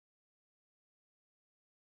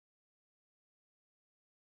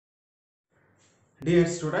Dear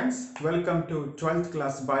students, welcome to 12th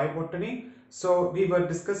class Biobotany. So we were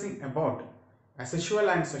discussing about asexual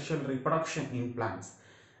and sexual reproduction in plants.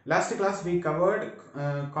 Last class we covered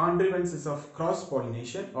contrivances of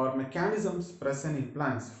cross-pollination or mechanisms present in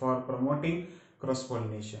plants for promoting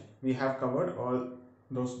cross-pollination. We have covered all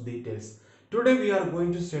those details. Today we are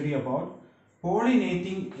going to study about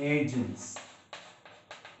pollinating agents.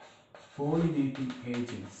 Pollinating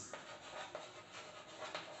agents.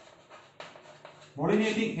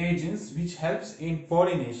 Pollinating agents which helps in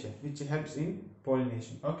pollination.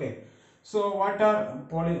 Okay, so what are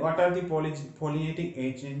the pollinating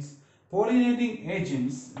agents? Pollinating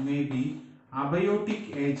agents may be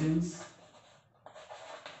abiotic agents.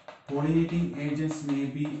 Pollinating agents may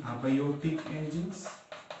be abiotic agents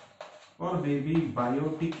or may be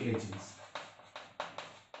biotic agents.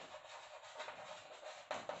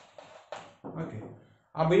 Okay,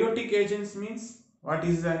 abiotic agents means what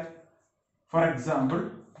is that? For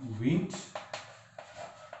example, wind,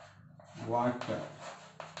 water.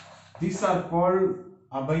 These are called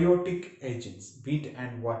abiotic agents, wind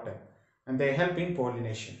and water, and they help in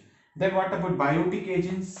pollination. Then what about biotic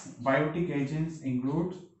agents? Biotic agents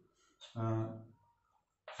include uh,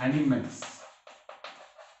 animals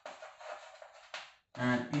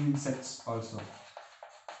and insects also,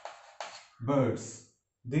 birds.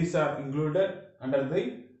 These are included under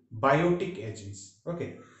the biotic agents.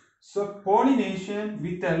 Okay, so pollination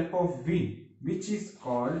with the help of wind, which is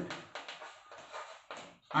called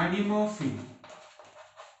anemophily.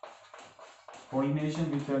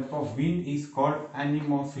 Pollination with the help of wind is called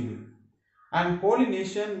anemophily, and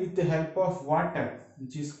pollination with the help of water,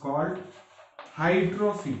 which is called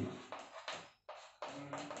hydrophily.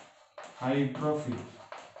 Hydrophily.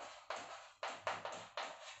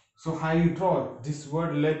 So hydro, this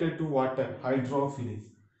word related to water, hydrophily.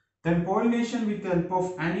 Then pollination with the help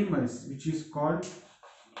of animals, which is called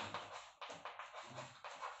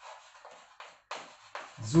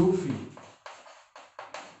zoophily.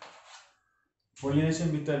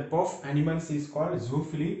 Pollination with the help of animals is called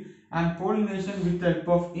zoophily, and pollination with the help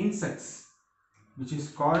of insects, which is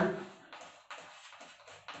called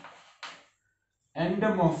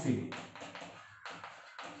entomophily.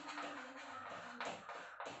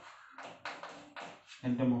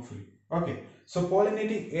 Entomophily. Okay, so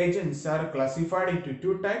pollinating agents are classified into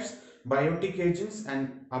two types: biotic agents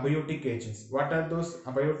and abiotic agents. What are those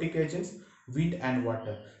abiotic agents? Wind and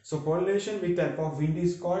water. So pollination with the help of wind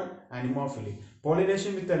is called anemophily.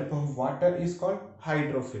 Pollination with the help of water is called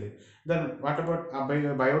hydrophily. Then what about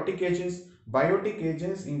biotic agents? Biotic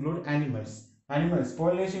agents include animals.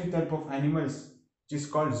 Pollination with the help of animals, which is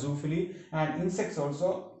called zoophily, and insects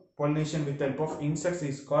also. Pollination with the help of insects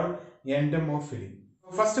is called entomophily.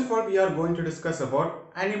 First of all, we are going to discuss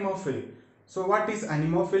about anemophily. So what is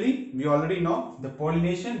anemophily? We already know the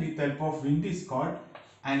pollination with the help of wind is called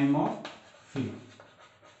anemophily.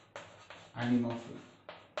 Anemophily.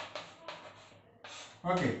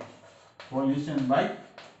 Okay, pollination by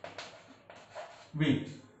wind.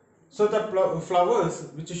 So the flowers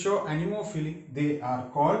which show anemophily, they are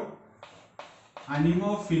called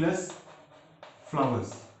anemophilous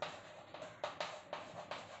flowers.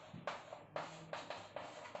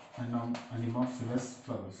 Anemophilous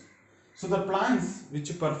flowers. So the plants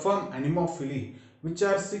which perform anemophily, which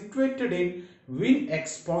are situated in wind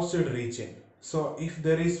exposed region. So if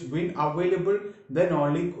there is wind available, then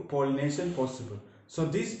only pollination possible. So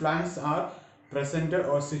these plants are presented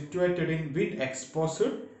or situated in wind exposed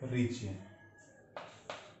region.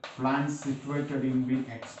 Plants situated in wind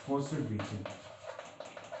exposed region.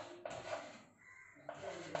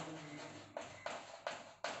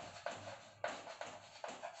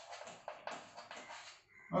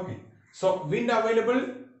 Okay, so wind available,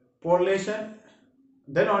 pollination,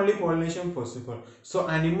 then only pollination possible. So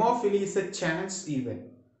anemophily is a chance event.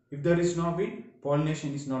 If there is no wind,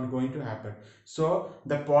 pollination is not going to happen. So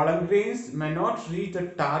the pollen grains may not reach the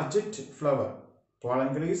target flower.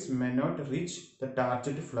 Pollen grains may not reach the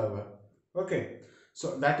target flower. Okay,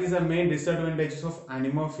 so that is the main disadvantages of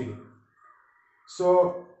anemophily.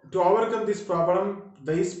 So to overcome this problem,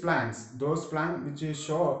 those plants which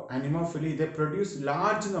show anemophily, they produce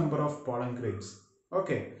large number of pollen grains.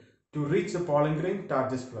 Okay, to reach the pollen grain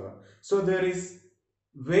target flower. So there is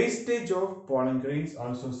wastage of pollen grains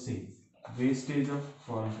also seen. Wastage of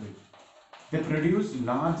pollen grains. They produce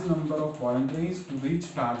large number of pollen grains to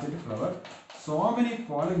reach target flower. So many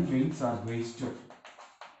pollen grains are wasted.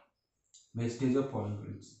 Wastage of pollen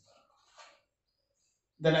grains.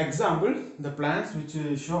 Then example, the plants which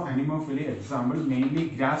show anemophily, example mainly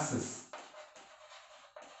grasses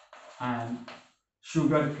and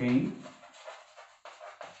sugar cane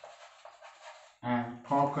and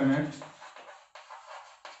coconut,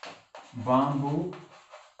 bamboo,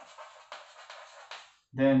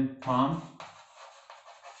 then palm.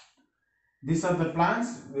 These are the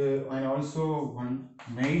plants, and also one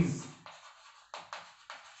maize.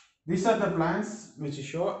 These are the plants which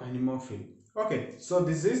show anemophily. Okay, so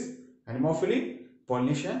this is anemophily,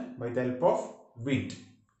 pollination by the help of wind.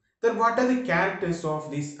 Then what are the characters of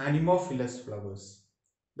these anemophilous flowers?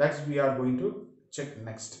 That's we are going to check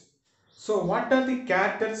next. So what are the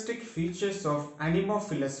characteristic features of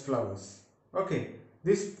anemophilous flowers? Okay,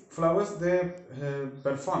 these flowers they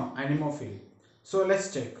perform anemophily. So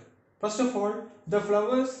let's check. First of all, the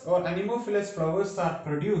flowers or anemophilous flowers are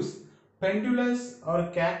produced pendulous or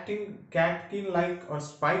catkin-like or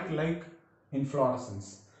spike-like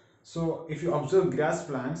inflorescence. So if you observe grass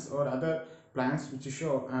plants or other plants which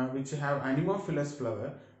have anemophilous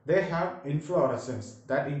flower, they have inflorescence.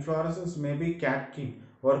 That inflorescence may be catkin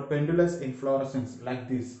or pendulous inflorescence like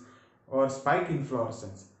this, or spike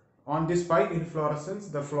inflorescence. On this spike inflorescence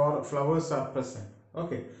the flowers are present.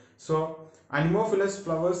 Okay, so anemophilous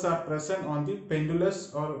flowers are present on the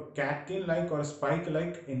pendulous or catkin like or spike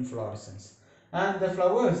like inflorescence, and the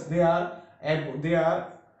flowers they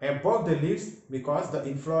are above the leaves because the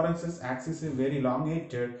inflorescence axis is very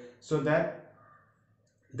elongated, so that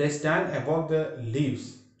they stand above the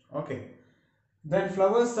leaves. Okay, then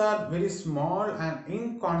flowers are very small and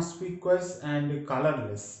inconspicuous and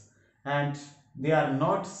colorless, and they are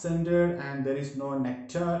not scented, and there is no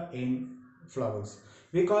nectar in flowers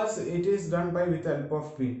because it is done by with the help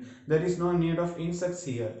of wind. There is no need of insects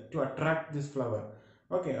here to attract this flower.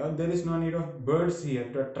 Okay, there is no need of birds here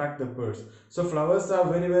to attract the birds. So flowers are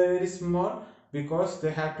very small because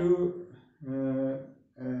they have to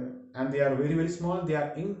and they are very small, they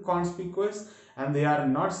are inconspicuous, and they are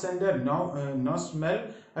not scented, no smell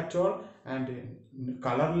at all, and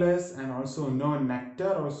colorless, and also no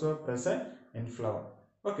nectar also present in flower.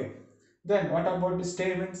 Okay, then what about the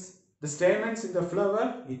stamens? The stamens in the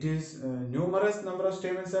flower, it is numerous number of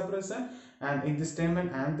stamens are present, and in the stamen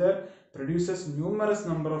anther produces numerous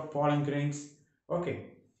number of pollen grains. Okay,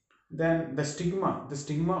 then the stigma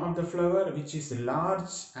of the flower, which is large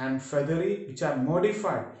and feathery, which are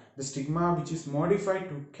modified, the stigma which is modified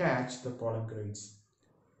to catch the pollen grains.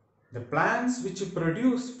 The plants which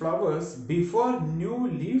produce flowers before new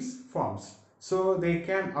leaves forms, so they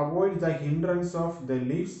can avoid the hindrance of the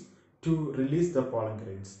leaves to release the pollen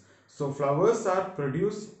grains. So flowers are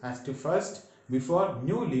produced as to first before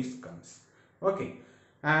new leaves comes. Okay,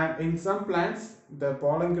 and in some plants the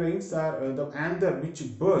pollen grains are the anther which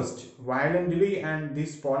burst violently, and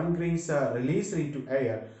these pollen grains are released into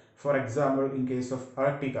air. For example, in case of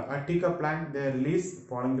Urtica plant, they release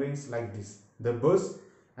pollen grains like this. They burst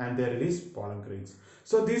and they release pollen grains.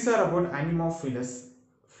 So these are about anemophilous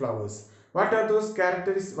flowers. What are those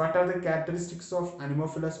characteristics? What are the characteristics of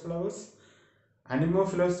anemophilous flowers?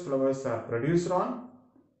 Anemophilous flowers are produced on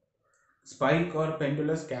spike or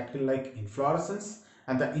pendulous catkin-like inflorescence,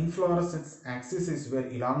 and the inflorescence axis is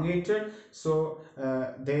very elongated, so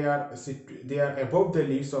they are above the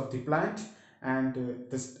leaves of the plant, and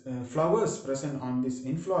the flowers present on this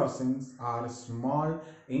inflorescence are small,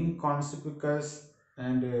 inconspicuous,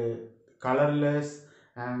 and colorless,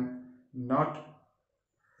 and not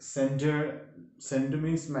scented. Scented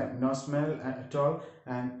means no smell at all,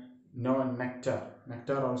 and no nectar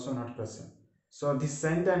also not present. So this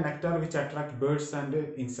scent and nectar which attract birds and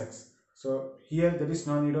insects. So here there is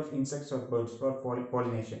no need of insects or birds for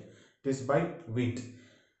pollination. It is by wind.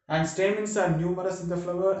 And stamens are numerous in the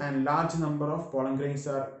flower, and large number of pollen grains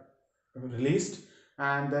are released,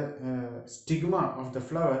 and the stigma of the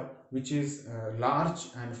flower which is large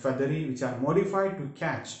and feathery, which are modified to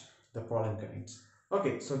catch the pollen grains.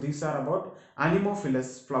 Okay, so these are about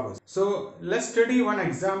anemophilous flowers. So let's study one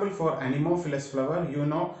example for anemophilous flower. You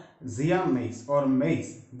know, Zea maize or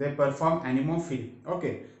maize, they perform anemophily.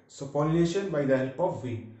 Okay, so pollination by the help of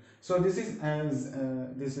wind. So this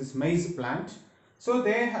is maize plant. So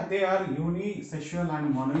they are unisexual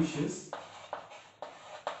and monoecious.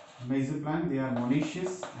 Maize plant, they are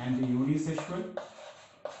monoecious and unisexual.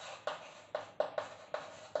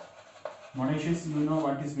 Monoecious, you know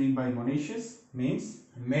what is meant by monoecious? Means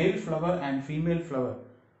male flower and female flower,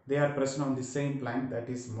 they are present on the same plant, that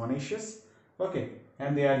is monoecious. Okay,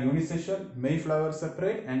 and they are unisexual, male flower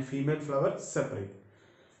separate and female flower separate.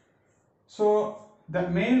 So the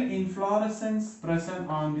male inflorescence present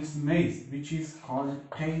on this maize, which is called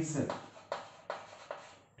tassel.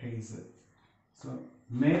 So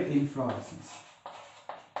male inflorescence,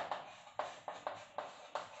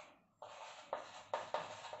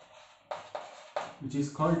 which is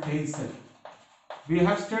called tassel, we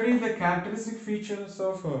have studied the characteristic features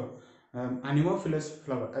of anemophilous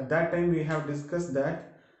flower. At that time we have discussed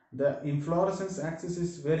that the inflorescence axis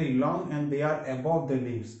is very long and they are above the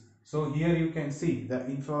leaves. So here you can see the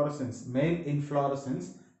inflorescence, male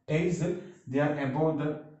inflorescence tassel, they are above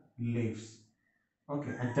the leaves,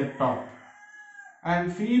 okay, at the top.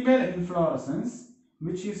 And female inflorescence,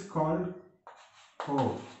 which is called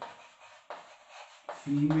core,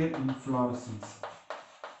 female inflorescence,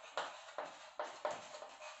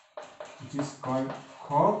 which is called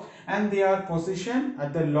core, and they are positioned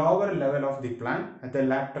at the lower level of the plant at the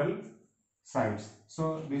lateral sides.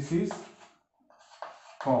 So this is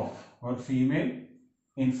core or female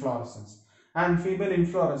inflorescence. And female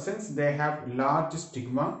inflorescence, they have large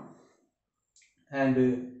stigma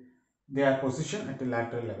and they are positioned at the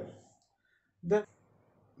lateral level. The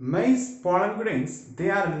maize pollen grains, they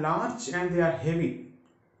are large and they are heavy.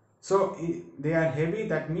 So they are heavy,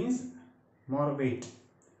 that means more weight.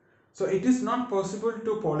 So it is not possible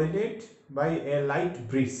to pollinate by a light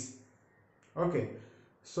breeze. Okay,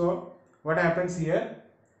 so what happens here,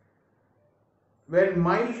 when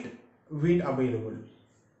mild wind available,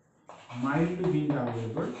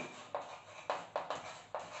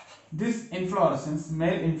 this inflorescence,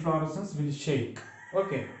 male inflorescence will shake.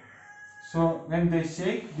 Okay, so when they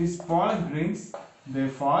shake, these pollen grains, they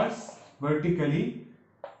falls vertically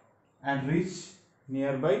and reach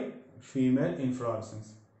nearby female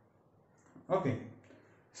inflorescence. Okay,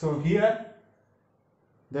 so here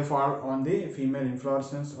they fall on the female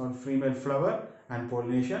inflorescence or female flower and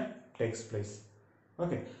pollination takes place.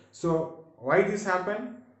 Okay, so why this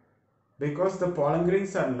happen? Because the pollen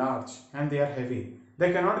grains are large and they are heavy.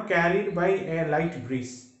 They cannot carried by a light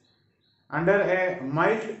breeze. Under a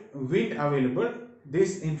mild wind available,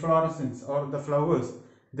 this inflorescence or the flowers,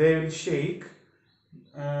 they will shake.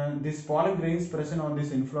 These pollen grains present on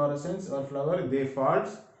this inflorescence or flower, they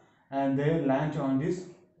falls and they land on this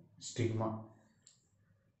stigma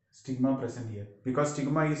present here, because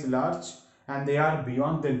stigma is large and they are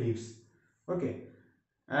beyond the leaves. Okay,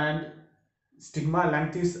 and stigma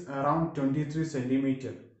length is around 23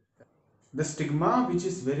 centimeter. The stigma, which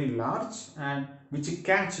is very large and which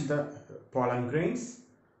catch the pollen grains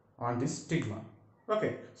on this stigma.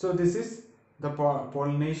 Okay, so this is the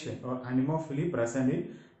pollination or anemophily present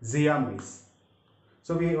in Zea mays.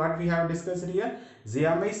 So what we have discussed here,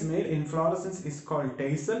 Zea mays male inflorescence is called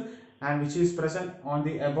tassel and which is present on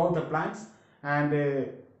the above the plants, and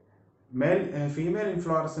female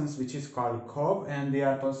inflorescence which is called cob and they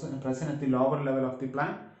are present at the lower level of the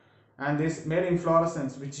plant. And this male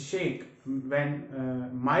inflorescence which shake when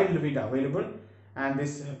mild wind available, and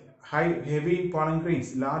this heavy pollen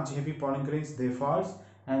grains, large heavy pollen grains, they falls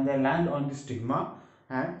and they land on the stigma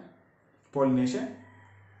and pollination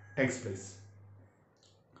takes place.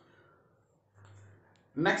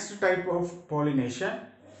 Next type of pollination,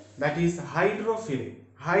 that is hydrophily.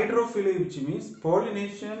 Hydrophily, which means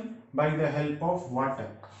pollination by the help of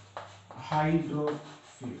water.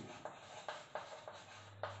 Hydrophily.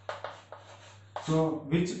 So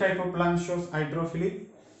which type of plant shows hydrophily?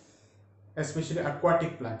 Especially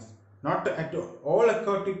aquatic plants. Not at all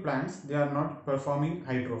aquatic plants, they are not performing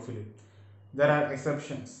hydrophily. There are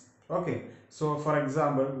exceptions. Okay, so for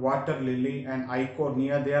example, water lily and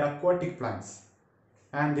eichhornia, they are aquatic plants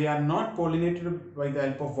and they are not pollinated by the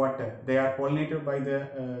help of water. They are pollinated by the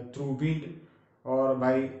through wind or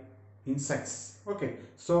by insects. Okay,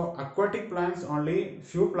 so aquatic plants, only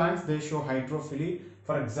few plants they show hydrophily.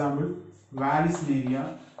 For example,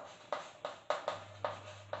 Vallisneria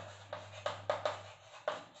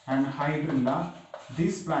and Hydrilla,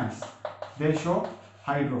 these plants they show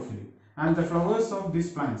hydrophily, and the flowers of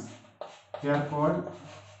these plants, they are called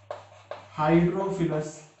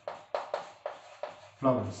hydrophilous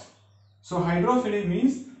flowers. So hydrophily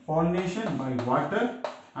means pollination by water,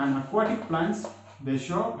 and aquatic plants they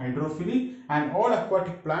show hydrophily, and all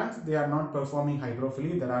aquatic plants they are not performing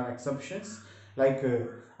hydrophily. There are exceptions like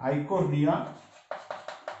Eichhornia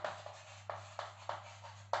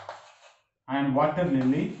and water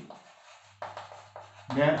lily.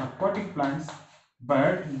 They are aquatic plants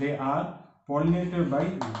but they are pollinated by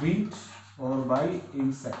wind or by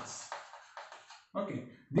insects. Okay,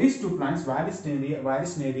 these two plants,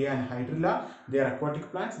 Vallisneria and Hydrilla, they are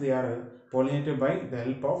aquatic plants. They are pollinated by the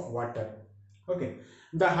help of water. Okay,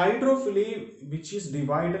 the hydrophily, which is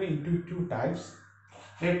divided into two types,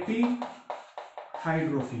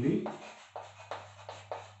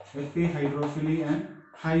 epihydrophily and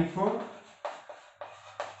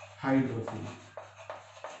hypohydrophily.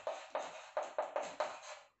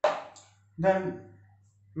 Then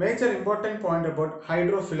major important point about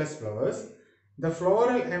hydrophilous flowers, the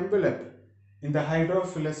floral envelope in the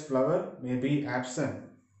hydrophilous flower may be absent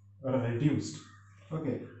or reduced.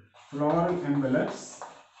 Okay, floral envelopes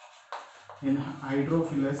in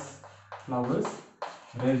hydrophilous flowers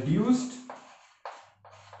reduced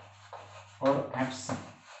or absent.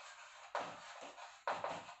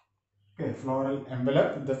 Okay, floral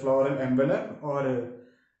envelope, the floral envelope or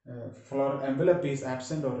floral envelope is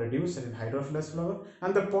absent or reduced in hydrophilous flower,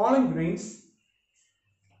 and the pollen grains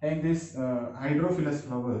in these hydrophilous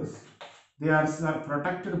flowers, they are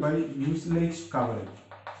protected by mucilage covering.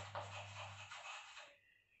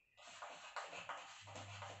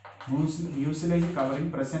 Mucilage covering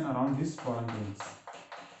present around these pollen grains.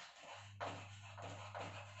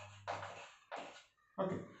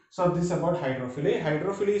 Okay, so this is about hydrophily.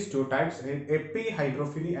 Hydrophily is two types: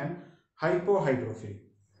 epihydrophily and hypohydrophily.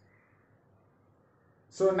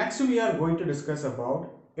 So next we are going to discuss about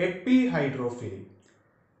epihydrophily.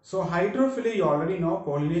 So hydrophily, you already know,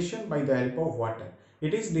 pollination by the help of water.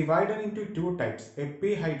 It is divided into two types: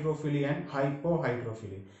 epihydrophily and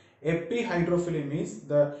hypohydrophily. Epihydrophily means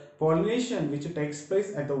the pollination which takes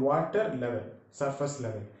place at the water level, surface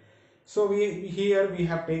level. So here we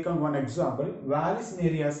have taken one example,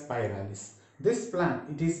 Vallisneria spiralis. This plant,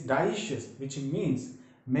 it is dioecious, which means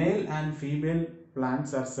male and female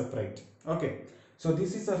plants are separate. Okay, so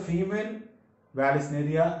this is a female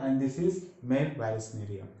Vallisneria and this is male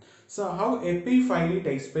Vallisneria. So how epiphyly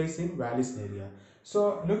takes place in Vallisneria?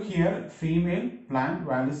 So look here, female plant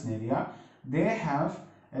Vallisneria, they have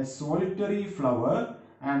a solitary flower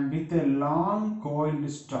and with a long coiled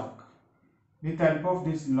stalk. With the help of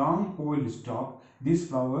this long coiled stalk, these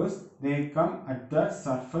flowers, they come at the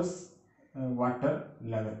surface water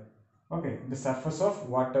level. Okay, the surface of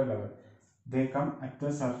water level. They come at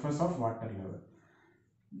the surface of water level.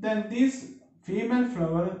 Then this female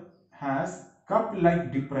flower has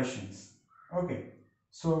cup-like depressions. Okay,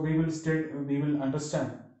 so we will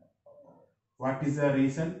understand what is the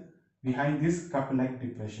reason behind this cup-like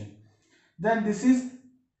depression. Then this is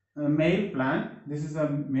a male plant. This is a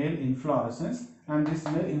male inflorescence, and this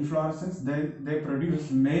male inflorescence, they produce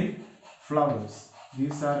male flowers.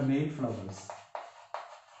 These are male flowers.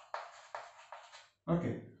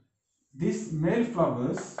 Okay, these male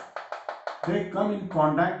flowers, they come in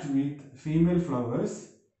contact with female flowers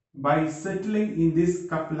by settling in this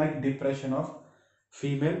cup-like depression of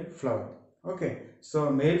female flower. Okay, so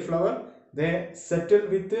male flower, they settle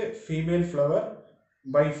with the female flower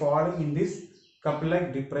by falling in this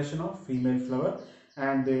cup-like depression of female flower,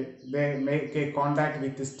 and they make a contact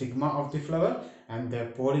with the stigma of the flower and their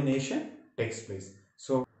pollination takes place.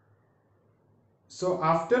 So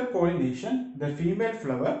after pollination, the female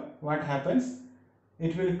flower, what happens?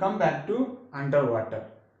 It will come back to underwater.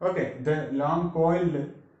 Okay, the long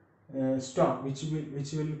coiled stalk which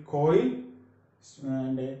will coil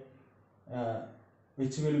and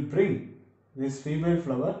which will bring this female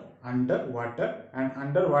flower underwater, and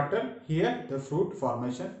underwater here the fruit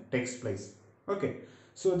formation takes place. Okay,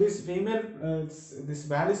 so this female this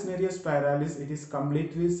Vallisneria spiralis, it is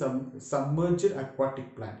completely submerged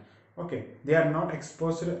aquatic plant. Okay, they are not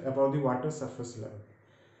exposed above the water surface level.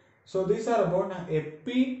 So these are about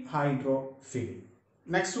epihydrophily.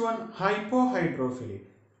 Next one, hypohydrophily.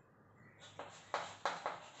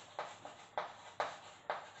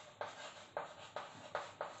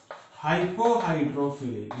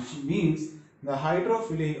 Hypohydrophily, which means the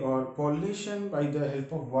hydrophily or pollination by the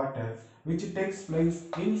help of water which takes place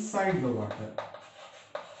inside the water.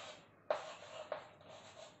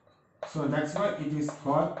 So that's why it is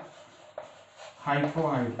called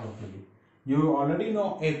hypohydrophily. You already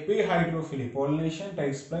know epihydrophily, pollination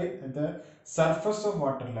takes place at the surface of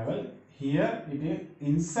water level. Here it is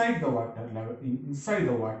inside the water level, inside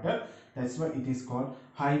the water. That's why it is called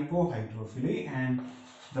hypohydrophily. And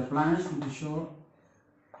the plants will show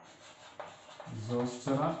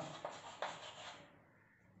Zostera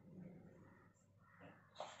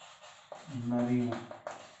marina.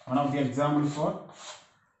 One of the examples for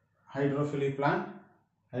hydrophily plant,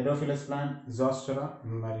 hydrophilous plant, Zostera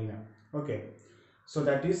marina. Okay, so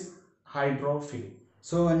that is hydrophily.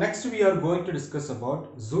 So next we are going to discuss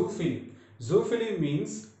about zoophily. Zoophily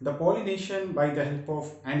means the pollination by the help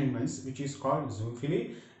of animals, which is called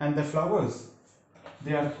zoophily, and the flowers,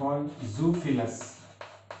 they are called zoophilous.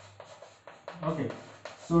 Okay,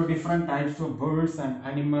 so different types of birds and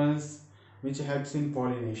animals which helps in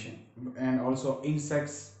pollination, and also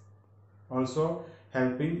insects also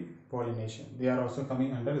help in pollination. They are also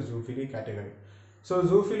coming under zoophily category. So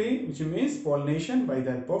zoophily, which means pollination by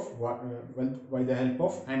the help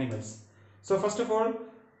of animals. So first of all,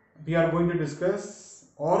 we are going to discuss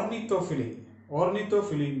ornithophily.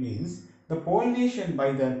 Ornithophily means the pollination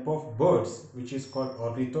by the help of birds, which is called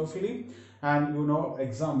ornithophily. And you know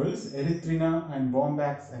examples, erythrina and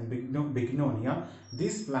bombax and bignonia.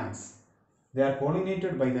 These plants, they are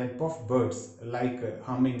pollinated by the help of birds like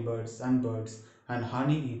hummingbirds, sunbirds and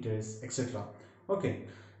honey eaters, etc. Okay,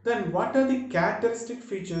 then what are the characteristic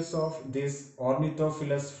features of these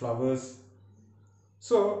ornithophilous flowers?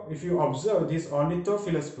 So if you observe these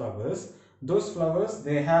ornithophilous flowers, those flowers,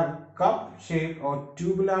 they have cup shaped or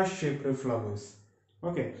tubular shaped flowers.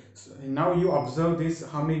 Okay, so now you observe this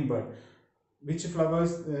hummingbird, which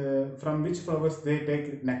flowers, from which flowers they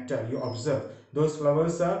take nectar. You observe those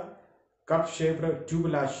flowers are cup shaped or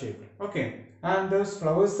tubular shaped. Okay, and those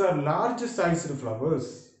flowers are large sized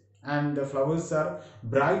flowers, and the flowers are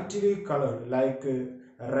brightly colored like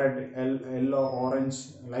red, yellow, orange,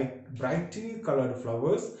 like brightly colored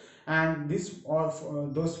flowers. And these or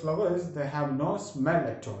those flowers, they have no smell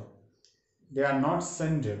at all, they are not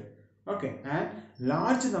scented. Okay, and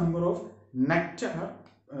large number of nectar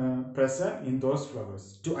present in those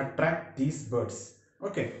flowers to attract these birds.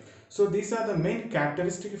 Okay, so these are the main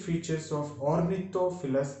characteristic features of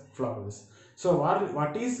ornithophilous flowers. So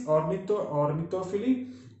what is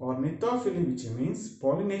ornithophily? Ornithophily, which means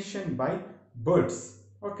pollination by birds.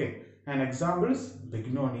 Okay, and examples,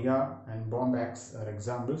 bignonia and bombax are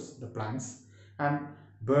examples, the plants. And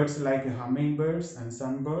birds like hummingbirds and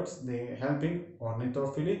sunbirds, they help in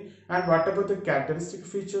ornithophily. And what about the characteristic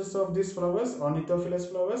features of these flowers, ornithophilous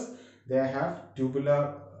flowers? They have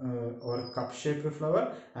tubular or cup shaped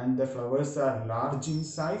flower, and the flowers are large in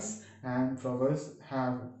size, and flowers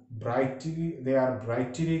have they are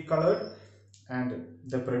brightly colored, and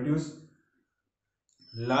they produce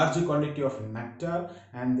large quantity of nectar,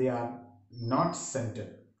 and they are not scented.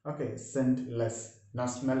 Okay, scentless, no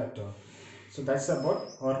smell at all. So that's about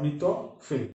ornithophily.